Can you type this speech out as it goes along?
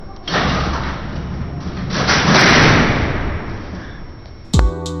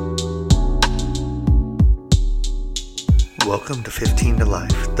Welcome to 15 to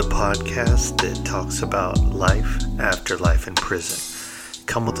Life, the podcast that talks about life after life in prison.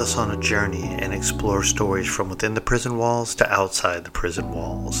 Come with us on a journey and explore stories from within the prison walls to outside the prison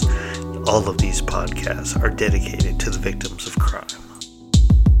walls. All of these podcasts are dedicated to the victims of crime.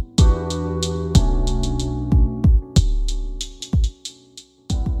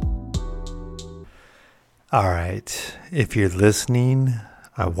 All right, if you're listening,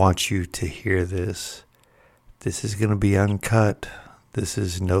 I want you to hear this. This is going to be uncut. This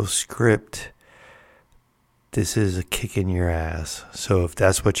is no script. This is a kick in your ass. So if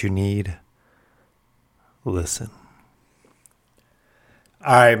that's what you need, listen.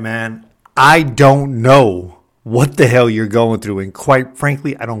 All right, man. I don't know what the hell you're going through. And quite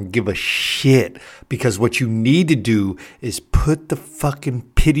frankly, I don't give a shit. Because what you need to do is put the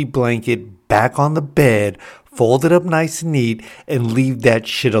fucking pity blanket back on the bed, fold it up nice and neat, and leave that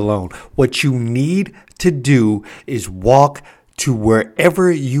shit alone. What you need to do is walk to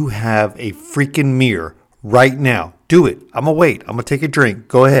wherever you have a freaking mirror right now. Do it. I'm going to wait. I'm going to take a drink.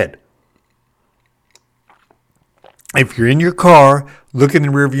 Go ahead. If you're in your car, look in the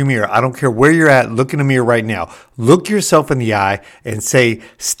rearview mirror. I don't care where you're at. Look in the mirror right now. Look yourself in the eye and say,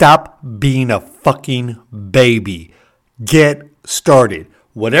 stop being a fucking baby. Get started.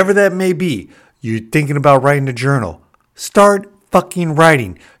 Whatever that may be. You're thinking about writing a journal. Start fucking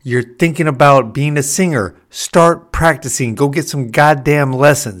writing. You're thinking about being a singer. Start practicing. Go get some goddamn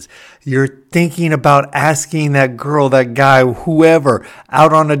lessons. You're thinking about asking that girl, that guy, whoever,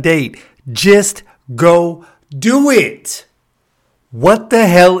 out on a date. Just go do it. What the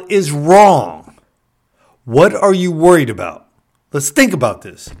hell is wrong? What are you worried about? Let's think about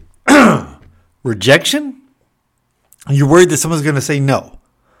this. Rejection? You're worried that someone's going to say no.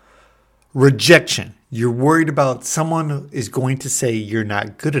 Rejection. You're worried about someone is going to say you're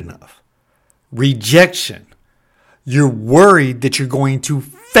not good enough. Rejection. You're worried that you're going to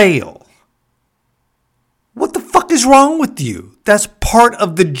fail. What the fuck is wrong with you? That's part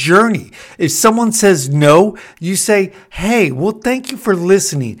of the journey. If someone says no, you say, hey, well, thank you for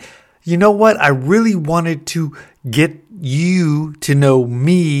listening. You know what? I really wanted to get you to know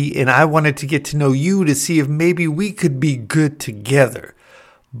me, and I wanted to get to know you to see if maybe we could be good together.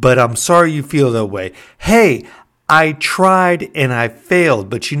 But I'm sorry you feel that way. Hey, I tried and I failed.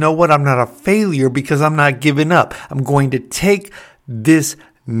 But you know what? I'm not a failure because I'm not giving up. I'm going to take this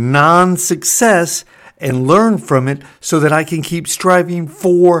non-success and learn from it so that I can keep striving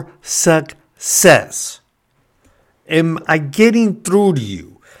for success. Am I getting through to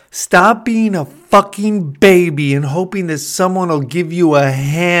you? Stop being a fucking baby and hoping that someone will give you a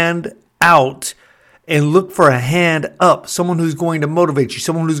hand out. And look for a hand up, someone who's going to motivate you,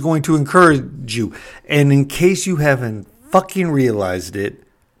 someone who's going to encourage you. And in case you haven't fucking realized it,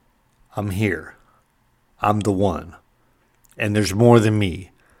 I'm here. I'm the one. And there's more than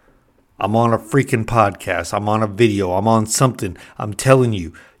me. I'm on a freaking podcast. I'm on a video. I'm on something. I'm telling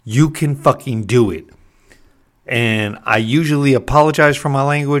you, you can fucking do it. And I usually apologize for my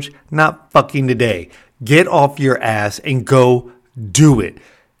language. Not fucking today. Get off your ass and go do it.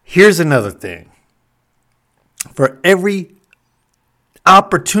 Here's another thing. For every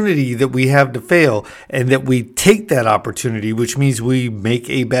opportunity that we have to fail and that we take that opportunity, which means we make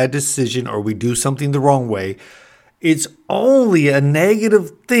a bad decision or we do something the wrong way, it's only a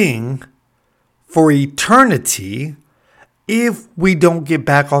negative thing for eternity if we don't get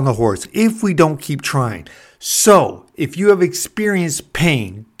back on the horse, if we don't keep trying. So if you have experienced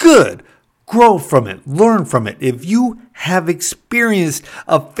pain, good. Grow from it. Learn from it. If you have experienced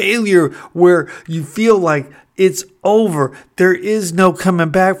a failure where you feel like it's over, there is no coming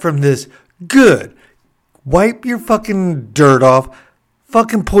back from this, good. Wipe your fucking dirt off.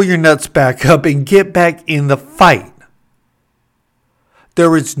 Fucking pull your nuts back up and get back in the fight.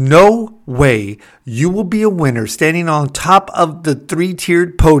 There is no way you will be a winner standing on top of the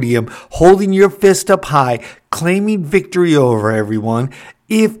three-tiered podium, holding your fist up high, claiming victory over everyone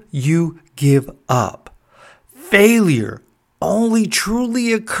if you give up. Failure only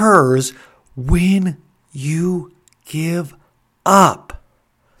truly occurs when you give up.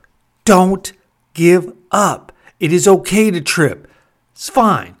 Don't give up. It is okay to trip. It's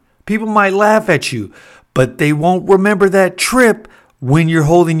fine. People might laugh at you, but they won't remember that trip when you're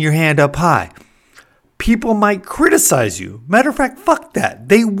holding your hand up high. People might criticize you. Matter of fact, fuck that.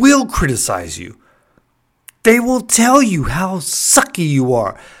 They will criticize you. They will tell you how sucky you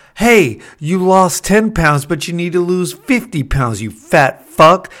are. Hey, you lost 10 pounds, but you need to lose 50 pounds, you fat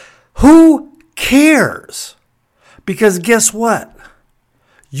fuck. Who cares? Because guess what?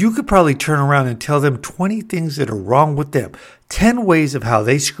 You could probably turn around and tell them 20 things that are wrong with them. 10 ways of how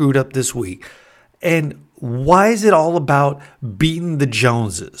they screwed up this week. And Why is it all about beating the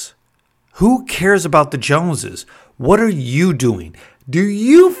Joneses? Who cares about the Joneses? What are you doing? Do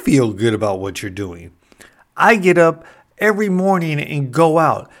you feel good about what you're doing? I get up every morning and go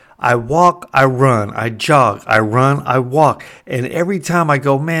out. I walk, I run, I jog, I run, I walk. And every time I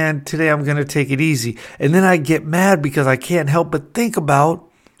go, man, today I'm going to take it easy. And then I get mad because I can't help but think about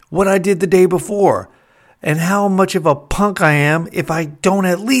what I did the day before and how much of a punk I am if I don't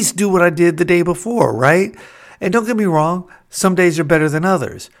at least do what I did the day before, right? And don't get me wrong, some days are better than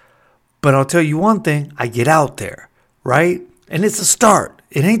others. But I'll tell you one thing, I get out there, right? And it's a start.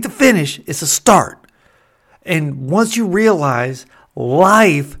 It ain't the finish, it's a start. And once you realize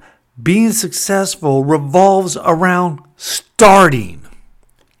life, being successful revolves around starting.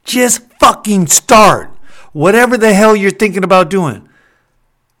 Just fucking start. Whatever the hell you're thinking about doing.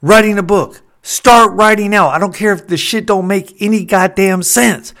 Writing a book. Start writing out. I don't care if the shit don't make any goddamn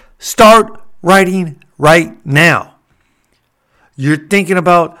sense. Start writing right now. You're thinking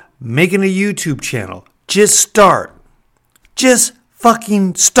about making a YouTube channel. Just start. Just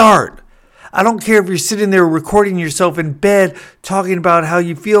fucking start. I don't care if you're sitting there recording yourself in bed talking about how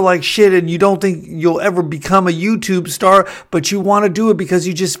you feel like shit and you don't think you'll ever become a YouTube star, but you want to do it because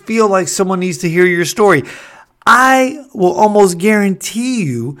you just feel like someone needs to hear your story. I will almost guarantee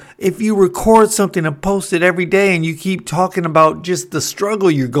you if you record something and post it every day and you keep talking about just the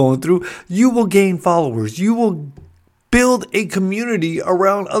struggle you're going through, you will gain followers. You will build a community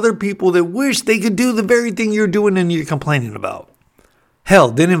around other people that wish they could do the very thing you're doing and you're complaining about.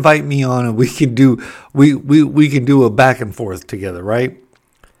 Hell, then invite me on and we can do a back and forth together, right?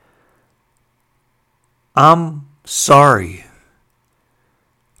 I'm sorry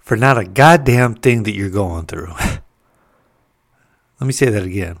for not a goddamn thing that you're going through. Let me say that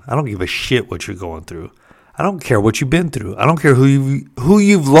again. I don't give a shit what you're going through. I don't care what you've been through. I don't care who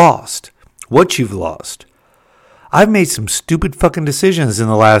you've lost, what you've lost. I've made some stupid fucking decisions in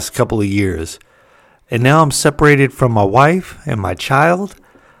the last couple of years. And now I'm separated from my wife and my child.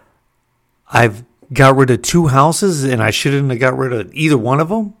 I've got rid of 2 houses and I shouldn't have got rid of either one of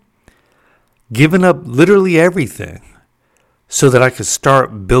them. Given up literally everything so that I could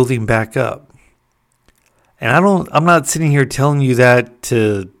start building back up. And I'm not sitting here telling you that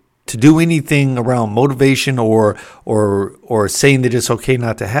to do anything around motivation or saying that it's okay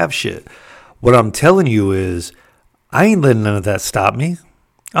not to have shit. What I'm telling you is I ain't letting none of that stop me.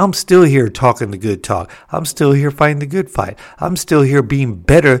 I'm still here talking the good talk. I'm still here fighting the good fight. I'm still here being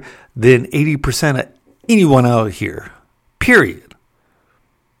better than 80% of anyone out here. Period.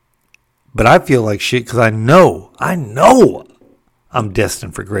 But I feel like shit because I know I'm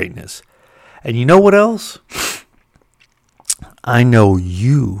destined for greatness. And you know what else? I know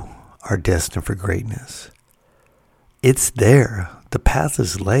you are destined for greatness. It's there. The path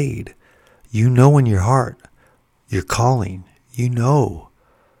is laid. You know in your heart, your calling. You know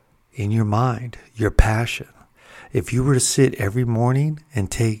in your mind, your passion. If you were to sit every morning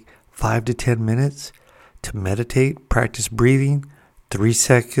and take 5 to 10 minutes to meditate, practice breathing, 3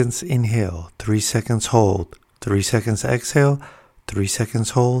 seconds inhale, 3 seconds hold, 3 seconds exhale, 3 seconds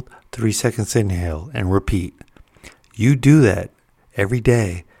hold, 3 seconds inhale, and repeat. You do that every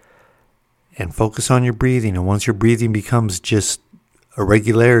day and focus on your breathing. And once your breathing becomes just a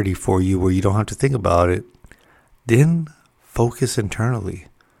regularity for you where you don't have to think about it, then focus internally.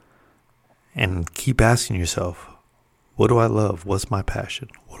 And keep asking yourself, what do I love? What's my passion?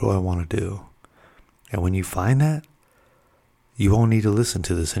 What do I want to do? And when you find that, you won't need to listen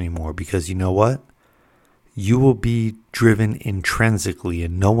to this anymore because you know what? You will be driven intrinsically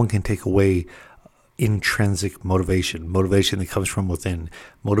and no one can take away intrinsic motivation. Motivation that comes from within.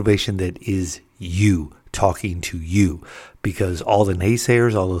 Motivation that is you talking to you. Because all the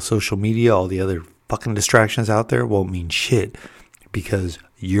naysayers, all the social media, all the other fucking distractions out there won't mean shit because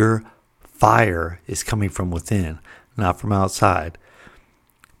your fire is coming from within, not from outside.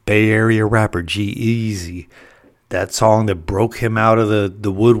 Bay Area rapper G-Eazy, that song that broke him out of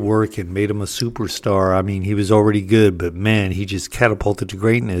the woodwork and made him a superstar. I mean, he was already good, but man, he just catapulted to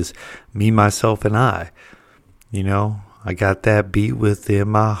greatness. Me, myself, and I. You know, I got that beat within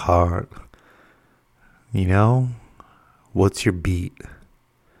my heart. You know, what's your beat?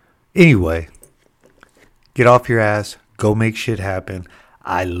 Anyway, get off your ass. Go make shit happen.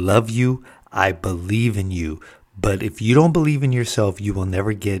 I love you. I believe in you. But if you don't believe in yourself, you will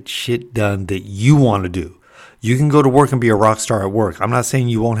never get shit done that you want to do. You can go to work and be a rock star at work. I'm not saying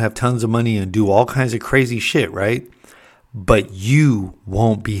you won't have tons of money and do all kinds of crazy shit, right? But you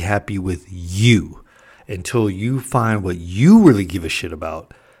won't be happy with you until you find what you really give a shit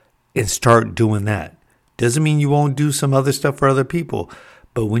about and start doing that. Doesn't mean you won't do some other stuff for other people.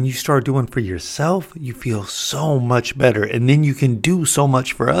 But when you start doing for yourself, you feel so much better. And then you can do so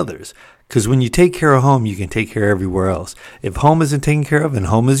much for others. Because when you take care of home, you can take care of everywhere else. If home isn't taken care of and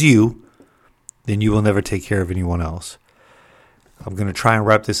home is you, then you will never take care of anyone else. I'm going to try and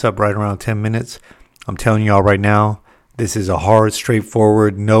wrap this up right around 10 minutes. I'm telling y'all right now, this is a hard,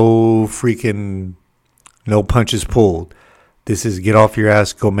 straightforward, no punches pulled. This is get off your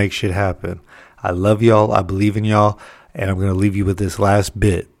ass, go make shit happen. I love y'all. I believe in y'all. And I'm going to leave you with this last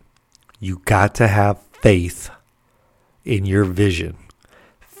bit. You got to have faith in your vision.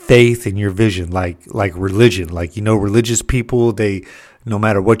 Faith in your vision, like religion. Like, religious people, they, no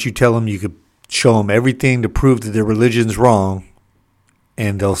matter what you tell them, you could show them everything to prove that their religion's wrong.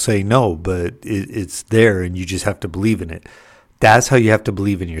 And they'll say no, but it's there and you just have to believe in it. That's how you have to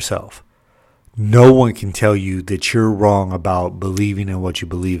believe in yourself. No one can tell you that you're wrong about believing in what you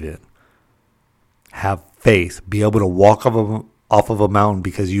believe in. Have faith. Be able to walk off of a mountain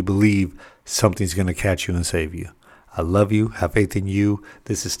because you believe something's going to catch you and save you. I love you. Have faith in you.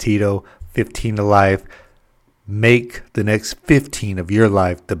 This is Tito, 15 to life. Make the next 15 of your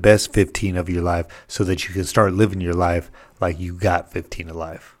life the best 15 of your life so that you can start living your life like you got 15 to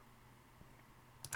life.